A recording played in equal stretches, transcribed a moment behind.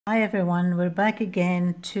Hi everyone, we're back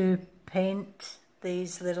again to paint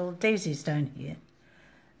these little daisies down here.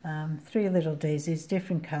 3 little daisies,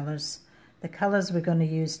 different colours. The colours we're going to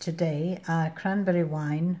use today are cranberry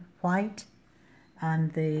wine, white,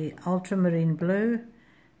 and the ultramarine blue,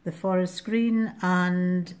 the forest green,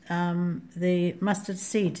 and the mustard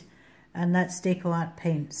seed, and that's Deco Art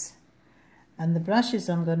Paints. And the brushes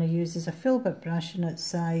I'm going to use is a filbert brush, and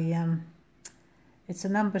it's a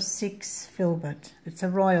number 6 filbert. It's a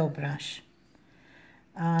royal brush.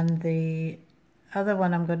 And the other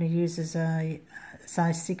one I'm going to use is a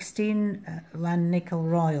size 16 land nickel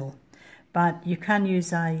royal. But you can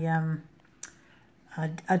use a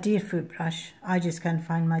deerfoot brush. I just can't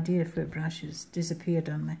find my deerfoot brush. It's disappeared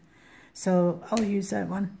on me. So I'll use that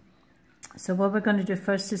one. So what we're going to do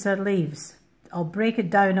first is our leaves. I'll break it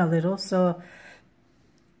down a little so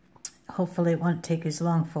hopefully it won't take as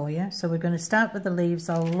long for you. So we're going to start with the leaves.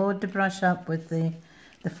 I'll load the brush up with the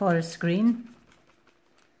forest green.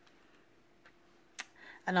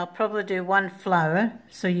 And I'll probably do one flower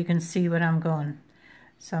so you can see where I'm going.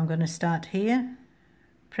 So I'm going to start here,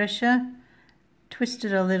 pressure, twist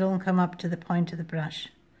it a little and come up to the point of the brush.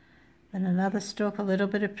 Then another stroke, a little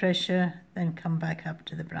bit of pressure, then come back up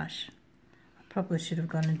to the brush. I probably should have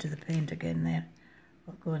gone into the paint again there.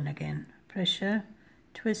 We'll go in again. Pressure,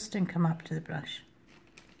 twist and come up to the brush,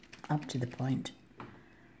 up to the point.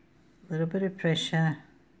 A little bit of pressure,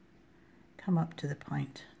 come up to the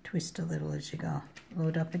point. Twist a little as you go.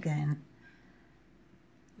 Load up again.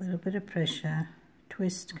 A little bit of pressure,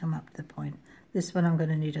 twist, come up to the point. This one I'm going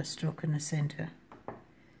to need a stroke in the centre.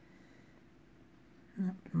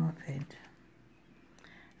 More paint.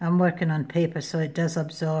 I'm working on paper so it does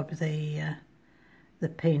absorb the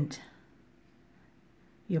paint.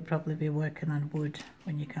 You'll probably be working on wood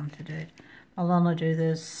when you come to do it. I'll only do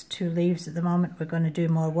those 2 leaves at the moment. We're going to do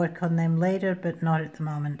more work on them later, but not at the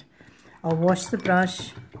moment. I'll wash the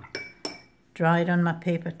brush, dry it on my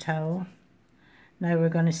paper towel. Now we're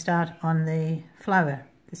going to start on the flower.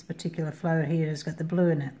 This particular flower here has got the blue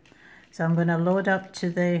in it. So I'm going to load up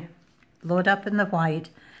in the white.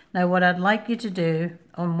 Now what I'd like you to do,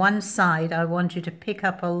 on one side, I want you to pick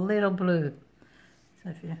up a little blue.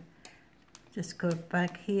 So if you just go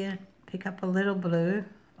back here, pick up a little blue,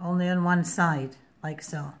 only on one side, like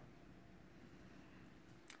so.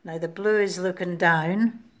 Now the blue is looking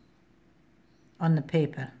down on the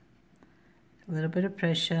paper. A little bit of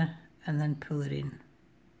pressure and then pull it in.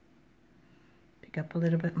 Pick up a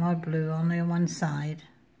little bit more blue, only on one side.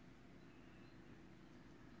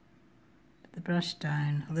 Put the brush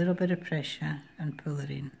down, a little bit of pressure and pull it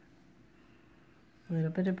in. A little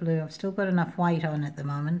bit of blue. I've still got enough white on at the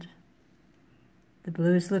moment. The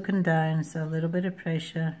blue is looking down, so a little bit of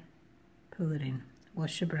pressure, pull it in.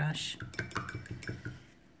 Wash your brush.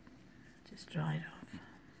 Just dry it off.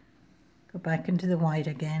 Go back into the white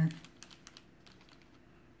again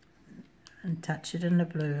and touch it in the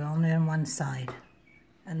blue, only on one side.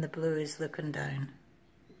 And the blue is looking down.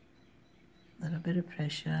 A little bit of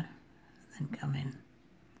pressure, then come in.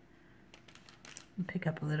 And pick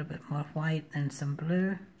up a little bit more white, then some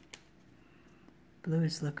blue. Blue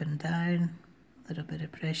is looking down. Little bit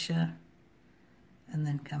of pressure and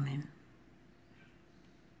then come in.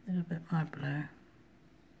 A little bit more blue.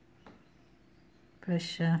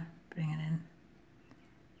 Pressure, bring it in.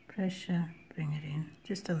 Pressure, bring it in.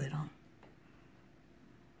 Just a little.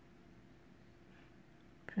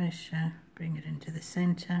 Pressure, bring it into the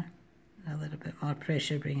center. A little bit more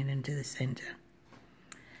pressure, bring it into the center.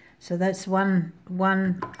 So that's one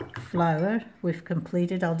flower we've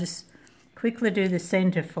completed. I'll just quickly do the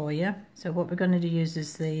center for you. So what we're going to use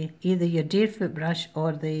is either your deerfoot brush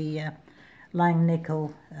or the Lang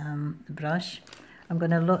nickel brush. I'm going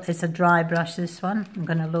to it's a dry brush, this one. I'm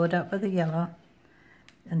going to load up with the yellow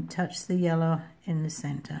and touch the yellow in the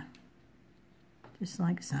center, just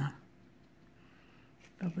like so.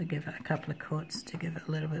 Probably give it a couple of coats to give it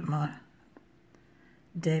a little bit more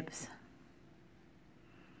depth.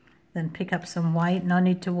 Then pick up some white. No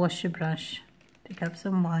need to wash your brush. Pick up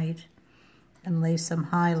some white and lay some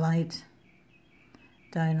highlight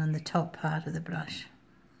down on the top part of the brush.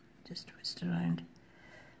 Just twist around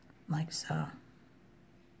like so.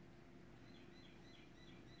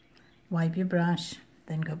 Wipe your brush,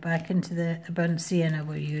 then go back into the burnt sienna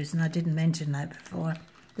we're using. I didn't mention that before.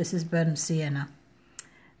 This is burnt sienna.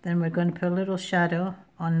 Then we're going to put a little shadow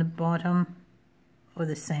on the bottom or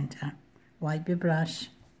the center. Wipe your brush,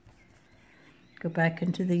 go back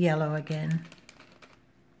into the yellow again,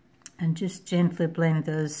 and just gently blend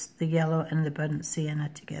the yellow and the burnt sienna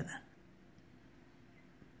together.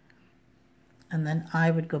 And then I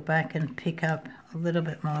would go back and pick up a little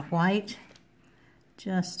bit more white,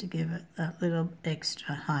 just to give it that little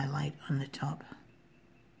extra highlight on the top.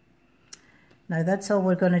 Now that's all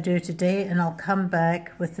we're going to do today, and I'll come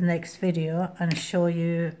back with the next video and show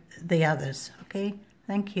you the others. Okay,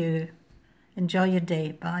 thank you. Enjoy your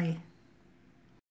day. Bye.